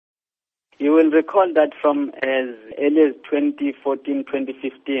You will recall that from as early as 2014,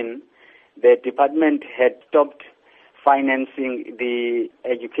 2015, the department had stopped financing the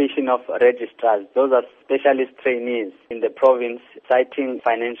education of registrars. Those are specialist trainees in the province, citing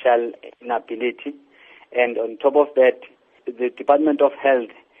financial inability. And on top of that, the Department of Health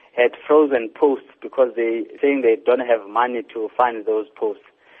had frozen posts because saying they don't have money to fund those posts.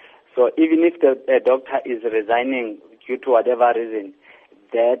 So even if a doctor is resigning due to whatever reason,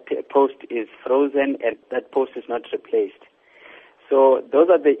 that post is frozen and that post is not replaced. So those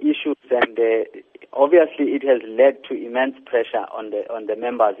are the issues, and obviously it has led to immense pressure on the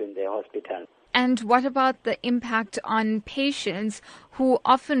members in the hospital. And what about the impact on patients who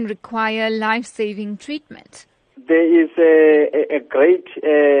often require life-saving treatment? There is a great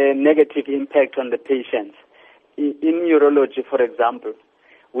negative impact on the patients. In neurology, for example,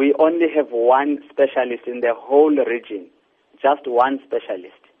 we only have one specialist in the whole region, just one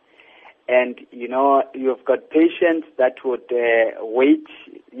specialist. And, you've got patients that would wait.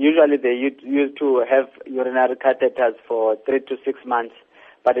 Usually they used to have urinary catheters for 3 to 6 months,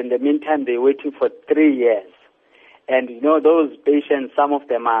 but in the meantime they're waiting for 3 years. And, those patients, some of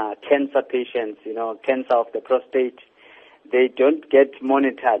them are cancer patients, cancer of the prostate. They don't get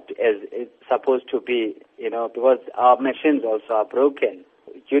monitored as it's supposed to be, because our machines also are broken.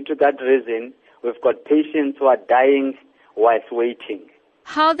 Due to that reason, we've got patients who are dying whilst waiting.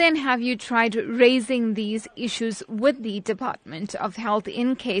 How then have you tried raising these issues with the Department of Health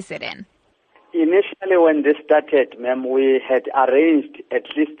in KZN? Initially, when this started, ma'am, we had arranged at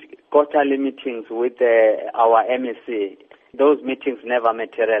least quarterly meetings with our MEC. Those meetings never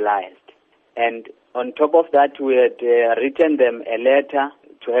materialized. And on top of that, we had written them a letter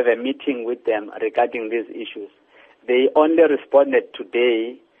to have a meeting with them regarding these issues. They only responded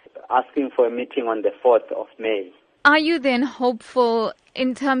today, asking for a meeting on the 4th of May. Are you then hopeful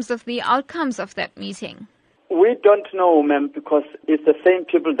in terms of the outcomes of that meeting? We don't know, ma'am, because it's the same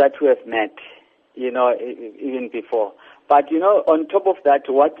people that we have met, even before. But, on top of that,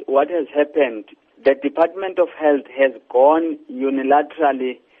 what has happened, the Department of Health has gone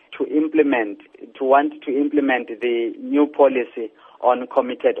unilaterally to want to implement the new policy on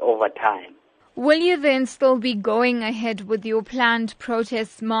committed overtime. Will you then still be going ahead with your planned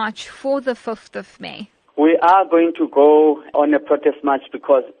protest march for the 5th of May? We are going to go on a protest march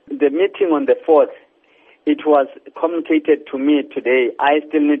because the meeting on the 4th, it was communicated to me today. I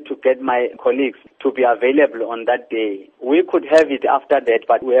still need to get my colleagues to be available on that day. We could have it after that,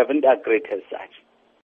 but we haven't agreed as such.